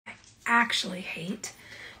actually hate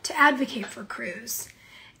to advocate for crews.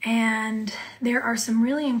 And there are some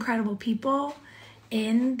really incredible people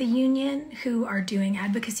in the union who are doing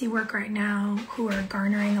advocacy work right now, who are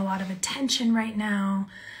garnering a lot of attention right now.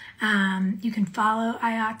 You can follow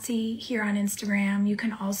IATSE here on Instagram. You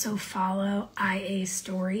can also follow IA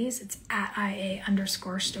Stories. It's at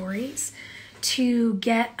IA_stories to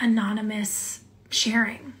get anonymous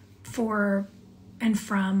sharing for and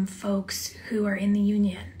from folks who are in the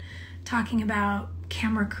union, talking about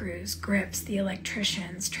camera crews, grips, the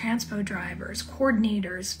electricians, transpo drivers,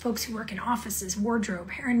 coordinators, folks who work in offices,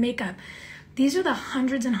 wardrobe, hair and makeup. These are the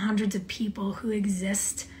hundreds and hundreds of people who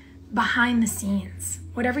exist behind the scenes.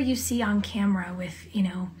 Whatever you see on camera with,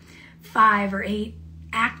 5 or 8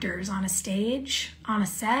 actors on a stage, on a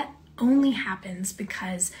set, only happens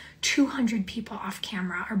because 200 people off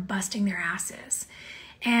camera are busting their asses.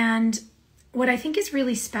 And what I think is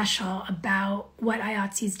really special about what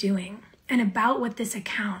IATSE is doing and about what this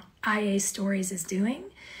account, IA Stories, is doing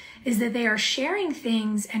is that they are sharing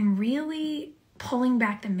things and really pulling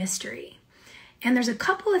back the mystery. And there's a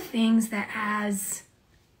couple of things that as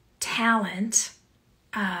talent,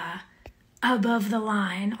 above the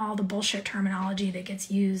line, all the bullshit terminology that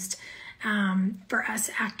gets used for us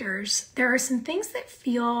actors, there are some things that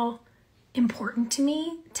feel important to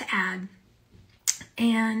me to add.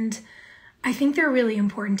 And I think they're really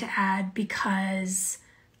important to add because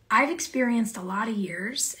I've experienced a lot of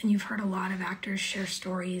years, and you've heard a lot of actors share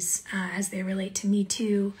stories as they relate to Me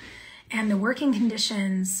Too, and the working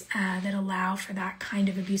conditions that allow for that kind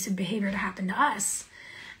of abusive behavior to happen to us.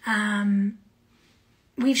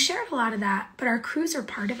 We've shared a lot of that, but our crews are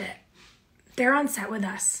part of it. They're on set with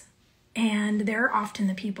us, and they're often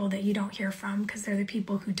the people that you don't hear from because they're the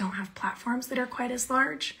people who don't have platforms that are quite as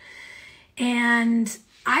large. And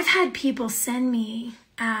I've had people send me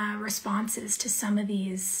responses to some of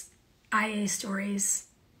these IA stories,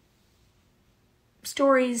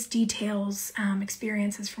 details,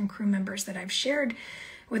 experiences from crew members that I've shared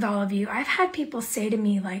with all of you. I've had people say to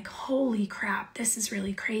me like, holy crap, this is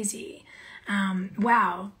really crazy.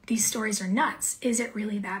 Wow, these stories are nuts. Is it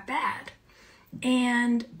really that bad?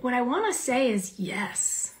 And what I want to say is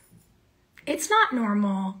yes. It's not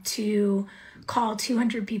normal to call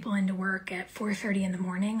 200 people into work at 4:30 in the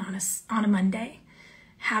morning on a Monday,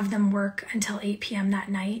 have them work until 8 p.m. that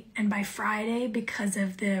night, and by Friday, because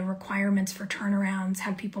of the requirements for turnarounds,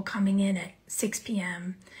 have people coming in at 6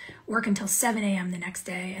 p.m., work until 7 a.m. the next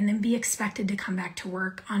day, and then be expected to come back to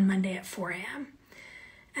work on Monday at 4 a.m.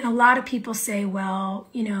 And a lot of people say, well,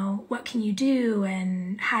 what can you do,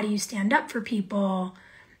 and how do you stand up for people?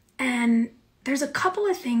 And there's a couple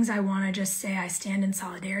of things I want to just say I stand in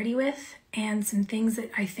solidarity with, and some things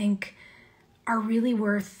that I think are really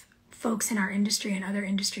worth folks in our industry and other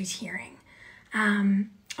industries hearing.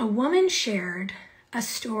 A woman shared a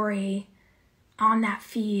story on that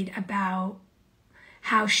feed about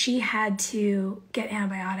how she had to get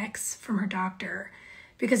antibiotics from her doctor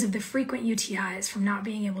because of the frequent UTIs from not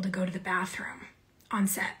being able to go to the bathroom on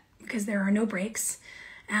set because there are no breaks.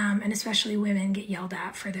 And especially women get yelled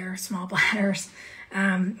at for their small bladders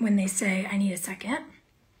when they say, I need a second.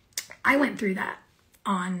 I went through that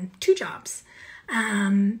on 2 jobs.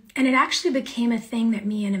 And it actually became a thing that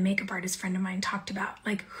me and a makeup artist friend of mine talked about.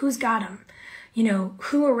 Like, who's got them?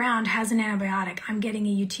 Who around has an antibiotic? I'm getting a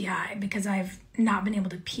UTI because I've not been able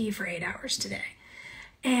to pee for 8 hours today.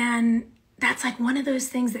 And that's like one of those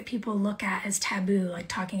things that people look at as taboo, like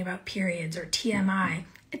talking about periods or TMI.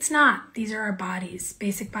 It's not. These are our bodies.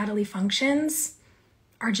 Basic bodily functions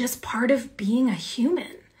are just part of being a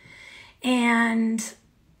human. And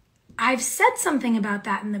I've said something about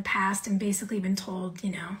that in the past and basically been told,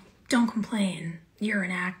 don't complain. You're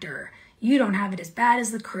an actor. You don't have it as bad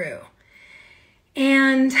as the crew.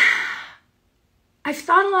 And I've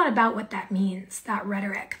thought a lot about what that means, that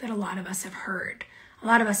rhetoric that a lot of us have heard. A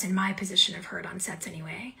lot of us in my position have heard on sets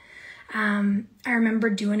anyway. I remember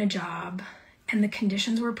doing a job and the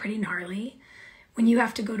conditions were pretty gnarly. When you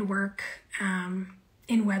have to go to work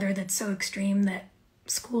in weather that's so extreme that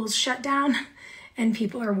schools shut down and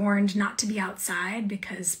people are warned not to be outside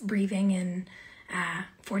because breathing in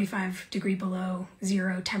 45 degree below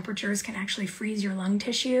zero temperatures can actually freeze your lung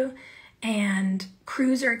tissue, and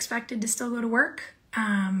crews are expected to still go to work.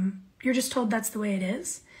 You're just told that's the way it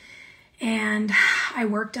is. And I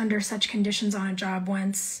worked under such conditions on a job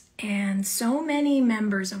once, and so many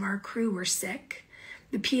members of our crew were sick,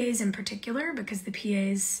 the PAs in particular, because the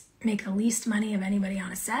PAs make the least money of anybody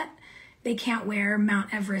on a set. They can't wear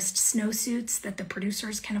Mount Everest snowsuits that the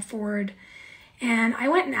producers can afford. And I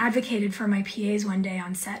went and advocated for my PAs one day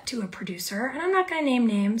on set to a producer, and I'm not going to name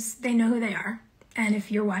names. They know who they are. and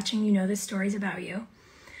if you're watching, you know this story's about you.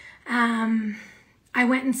 I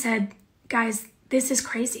went and said, guys, this is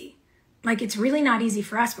crazy. Like, it's really not easy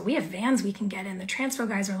for us, but we have vans we can get in. The transpo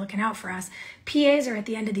guys are looking out for us. PAs are at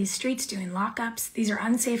the end of these streets doing lockups. These are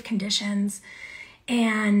unsafe conditions.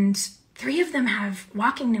 And 3 of them have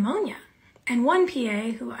walking pneumonia. And one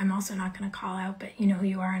PA, who I'm also not going to call out, but you know who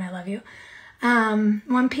you are and I love you.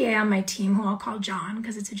 One PA on my team, who I'll call John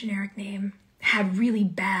because it's a generic name, had really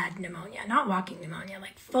bad pneumonia, not walking pneumonia,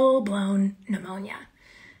 like full-blown pneumonia.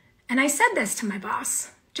 And I said this to my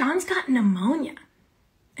boss, John's got pneumonia.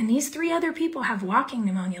 And these 3 other people have walking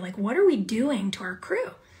pneumonia. Like, what are we doing to our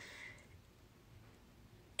crew?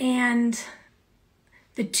 And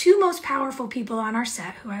the 2 most powerful people on our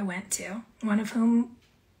set who I went to, one of whom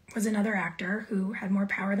was another actor who had more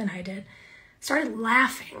power than I did, started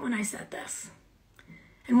laughing when I said this.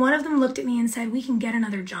 And one of them looked at me and said, we can get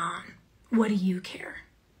another John. What do you care?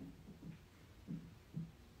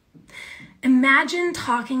 Imagine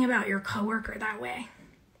talking about your coworker that way.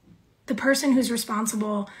 The person who's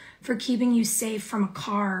responsible for keeping you safe from a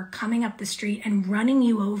car coming up the street and running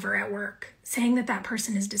you over at work, saying that that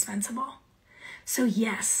person is dispensable. So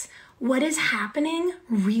yes, what is happening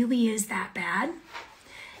really is that bad.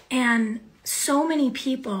 And so many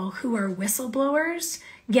people who are whistleblowers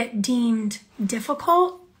get deemed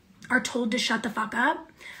difficult, are told to shut the fuck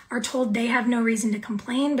up, are told they have no reason to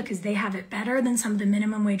complain because they have it better than some of the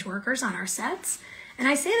minimum wage workers on our sets. And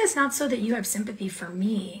I say this not so that you have sympathy for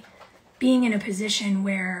me, being in a position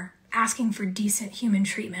where asking for decent human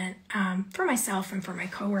treatment for myself and for my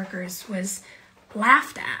coworkers was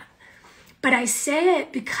laughed at. But I say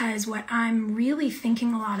it because what I'm really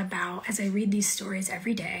thinking a lot about as I read these stories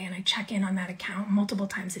every day, and I check in on that account multiple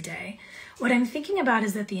times a day, what I'm thinking about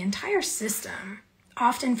is that the entire system,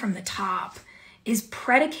 often from the top, is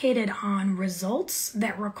predicated on results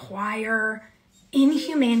that require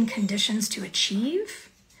inhumane conditions to achieve.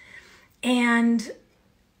 And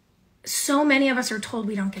so many of us are told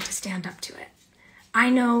we don't get to stand up to it. I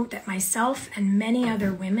know that myself and many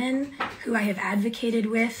other women who I have advocated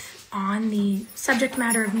with on the subject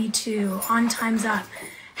matter of Me Too, on Time's Up,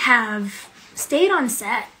 have stayed on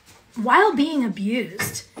set while being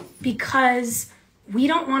abused because we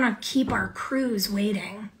don't want to keep our crews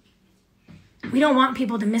waiting. We don't want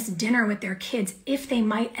people to miss dinner with their kids if they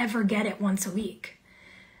might ever get it once a week.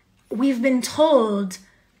 We've been told,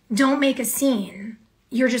 don't make a scene.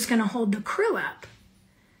 You're just going to hold the crew up.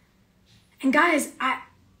 And guys,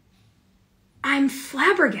 I'm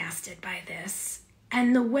flabbergasted by this.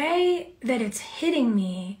 And the way that it's hitting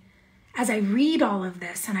me as I read all of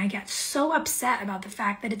this, and I get so upset about the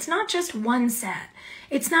fact that it's not just one set.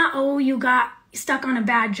 It's not, oh, you got stuck on a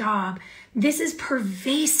bad job. This is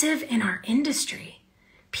pervasive in our industry.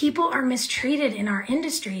 People are mistreated in our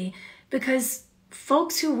industry because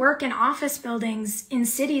folks who work in office buildings in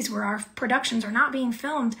cities where our productions are not being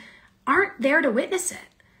filmed aren't there to witness it.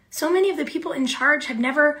 So many of the people in charge have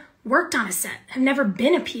never worked on a set, have never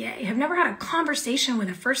been a PA, have never had a conversation with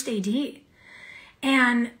a first AD.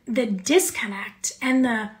 And the disconnect and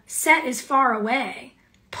the set is far away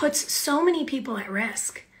puts so many people at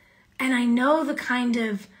risk. And I know the kind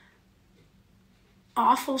of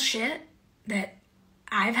awful shit that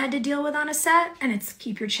I've had to deal with on a set, and it's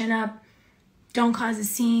keep your chin up, don't cause a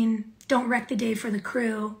scene, don't wreck the day for the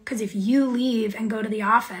crew, because if you leave and go to the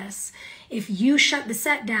office, if you shut the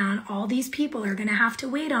set down, all these people are going to have to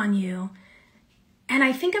wait on you. And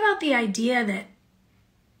I think about the idea that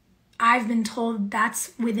I've been told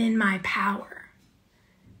that's within my power.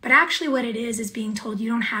 But actually what it is being told you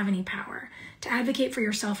don't have any power to advocate for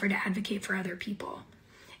yourself or to advocate for other people.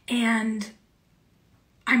 And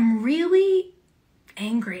I'm really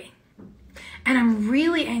angry. And I'm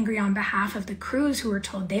really angry on behalf of the crews who are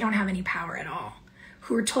told they don't have any power at all,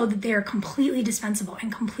 who are told that they are completely dispensable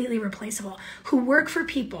and completely replaceable, who work for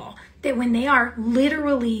people that when they are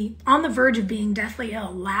literally on the verge of being deathly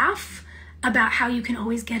ill, laugh about how you can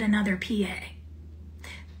always get another PA.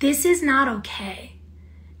 This is not okay.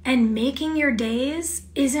 And making your days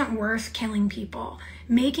isn't worth killing people.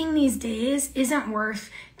 Making these days isn't worth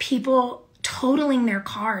people totaling their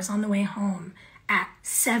cars on the way home at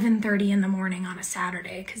 7:30 in the morning on a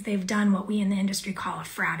Saturday because they've done what we in the industry call a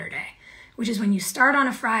Fraturday, which is when you start on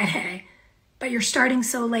a Friday, but you're starting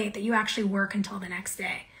so late that you actually work until the next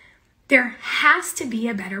day. There has to be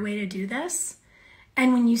a better way to do this.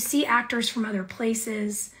 And when you see actors from other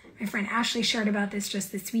places, my friend Ashley shared about this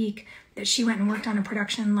just this week, that she went and worked on a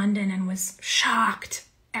production in London and was shocked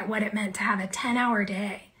at what it meant to have a 10-hour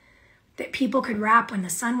day, that people could wrap when the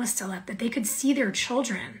sun was still up, that they could see their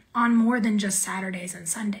children on more than just Saturdays and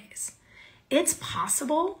Sundays. It's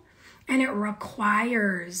possible. And it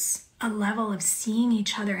requires a level of seeing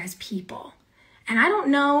each other as people. And I don't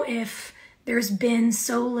know if there's been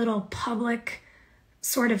so little public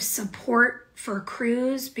sort of support for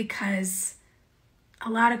crews because a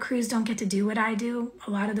lot of crews don't get to do what I do.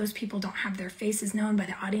 A lot of those people don't have their faces known by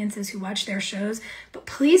the audiences who watch their shows. But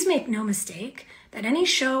please make no mistake that any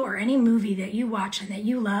show or any movie that you watch and that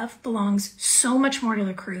you love belongs so much more to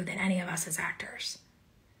the crew than any of us as actors.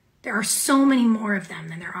 There are so many more of them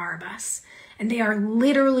than there are of us. And they are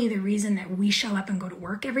literally the reason that we show up and go to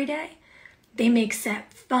work every day. They make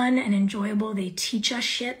set fun and enjoyable. They teach us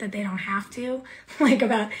shit that they don't have to, like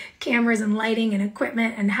about cameras and lighting and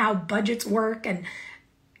equipment and how budgets work. And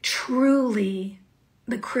truly,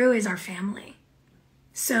 the crew is our family.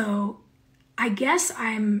 So I guess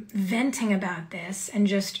I'm venting about this and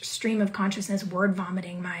just stream of consciousness, word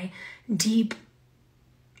vomiting my deep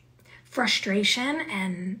frustration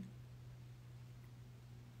and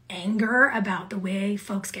anger about the way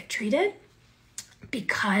folks get treated,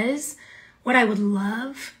 because what I would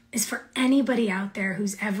love is for anybody out there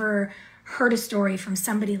who's ever heard a story from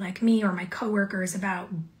somebody like me or my coworkers about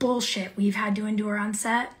bullshit we've had to endure on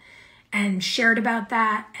set and shared about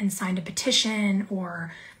that and signed a petition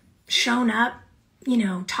or shown up,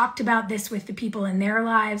 talked about this with the people in their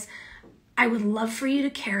lives. I would love for you to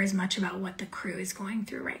care as much about what the crew is going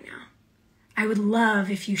through right now. I would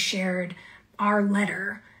love if you shared our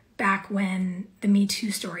letter back when the Me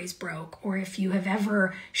Too stories broke, or if you have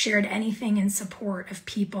ever shared anything in support of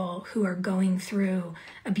people who are going through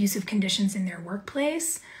abusive conditions in their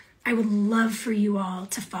workplace. I would love for you all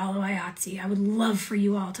to follow IATSE. I would love for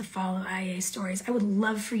you all to follow IA Stories. I would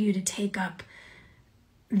love for you to take up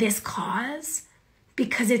this cause,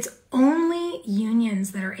 because it's only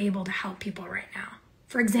unions that are able to help people right now.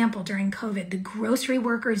 For example, during COVID, the Grocery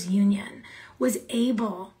Workers Union was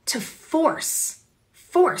able to force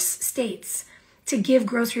states to give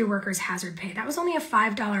grocery workers hazard pay. That was only a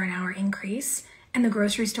 $5 an hour increase, and the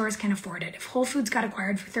grocery stores can afford it. If Whole Foods got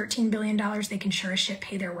acquired for $13 billion, they can sure as shit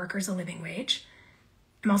pay their workers a living wage.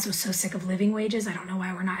 I'm also so sick of living wages. I don't know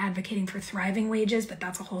why we're not advocating for thriving wages, but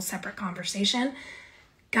that's a whole separate conversation.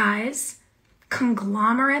 Guys,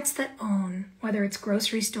 conglomerates that own, whether it's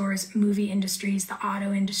grocery stores, movie industries, the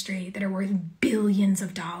auto industry, that are worth billions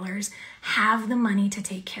of dollars, have the money to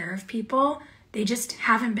take care of people. They just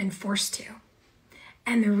haven't been forced to.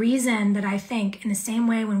 And the reason that I think, in the same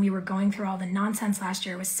way when we were going through all the nonsense last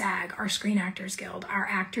year with SAG, our Screen Actors Guild, our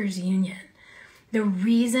actors union, the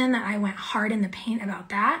reason that I went hard in the paint about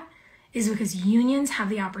that is because unions have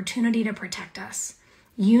the opportunity to protect us.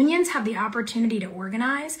 Unions have the opportunity to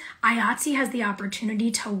organize. IATSE has the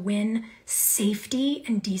opportunity to win safety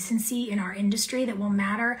and decency in our industry that will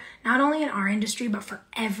matter not only in our industry, but for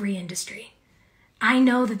every industry. I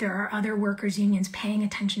know that there are other workers' unions paying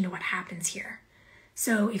attention to what happens here.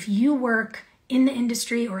 So if you work in the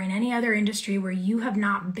industry or in any other industry where you have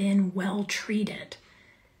not been well treated,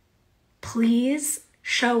 please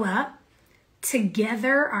show up.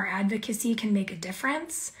 Together, our advocacy can make a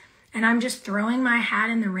difference. And I'm just throwing my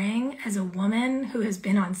hat in the ring as a woman who has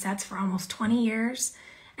been on sets for almost 20 years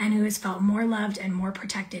and who has felt more loved and more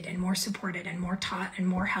protected and more supported and more taught and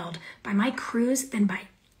more held by my crews than by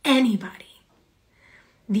anybody.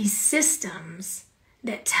 These systems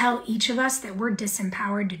that tell each of us that we're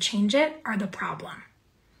disempowered to change it are the problem.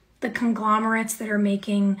 The conglomerates that are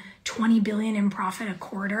making $20 billion in profit a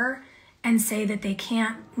quarter and say that they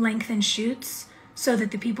can't lengthen shoots so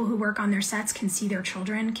that the people who work on their sets can see their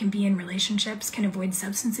children, can be in relationships, can avoid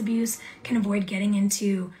substance abuse, can avoid getting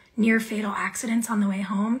into near fatal accidents on the way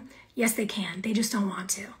home. Yes, they can. They just don't want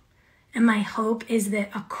to. And my hope is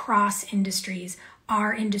that across industries,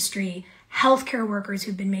 our industry, healthcare workers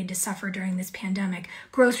who've been made to suffer during this pandemic,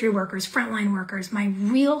 grocery workers, frontline workers, my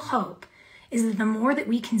real hope is that the more that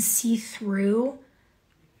we can see through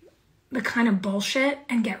the kind of bullshit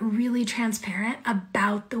and get really transparent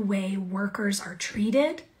about the way workers are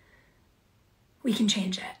treated, we can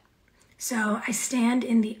change it. So I stand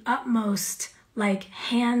in the utmost,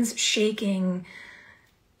 hands shaking,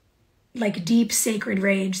 deep sacred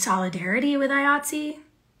rage solidarity with IATSE.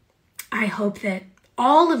 I hope that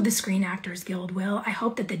all of the Screen Actors Guild will. I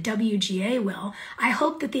hope that the WGA will. I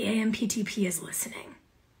hope that the AMPTP is listening.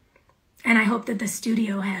 And I hope that the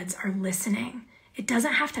studio heads are listening. It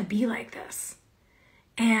doesn't have to be like this.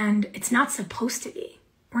 And it's not supposed to be.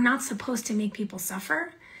 We're not supposed to make people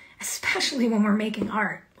suffer, especially when we're making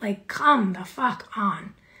art. Come the fuck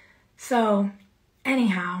on. So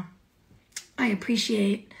anyhow, I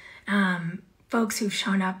appreciate folks who've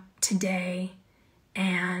shown up today,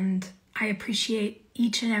 and I appreciate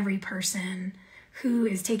each and every person who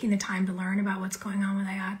is taking the time to learn about what's going on with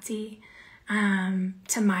IATSE,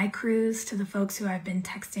 to my crews, to the folks who I've been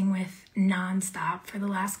texting with nonstop for the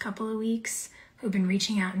last couple of weeks, who've been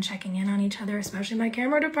reaching out and checking in on each other, especially my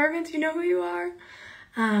camera departments. You know who you are.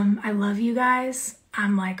 I love you guys.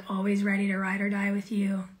 I'm like always ready to ride or die with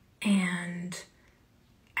you. And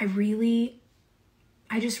I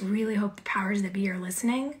just really hope the powers that be are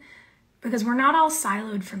listening, because we're not all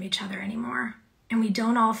siloed from each other anymore. And we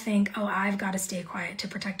don't all think, oh, I've got to stay quiet to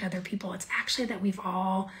protect other people. It's actually that we've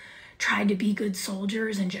all tried to be good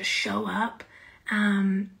soldiers and just show up,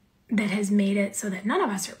 that has made it so that none of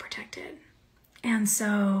us are protected. And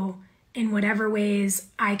so in whatever ways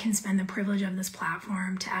I can spend the privilege of this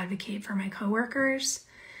platform to advocate for my coworkers,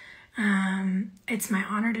 it's my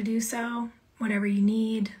honor to do so. Whatever you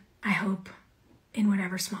need, I hope in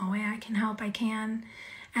whatever small way I can help, I can.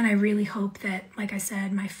 And I really hope that, like I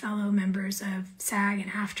said, my fellow members of SAG and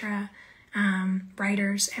AFTRA,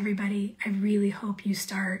 writers, everybody, I really hope you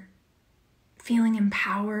start feeling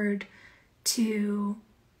empowered to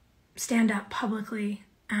stand up publicly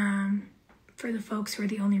for the folks who are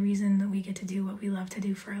the only reason that we get to do what we love to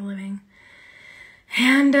do for a living.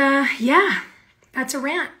 And yeah, that's a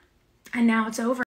rant. And now it's over.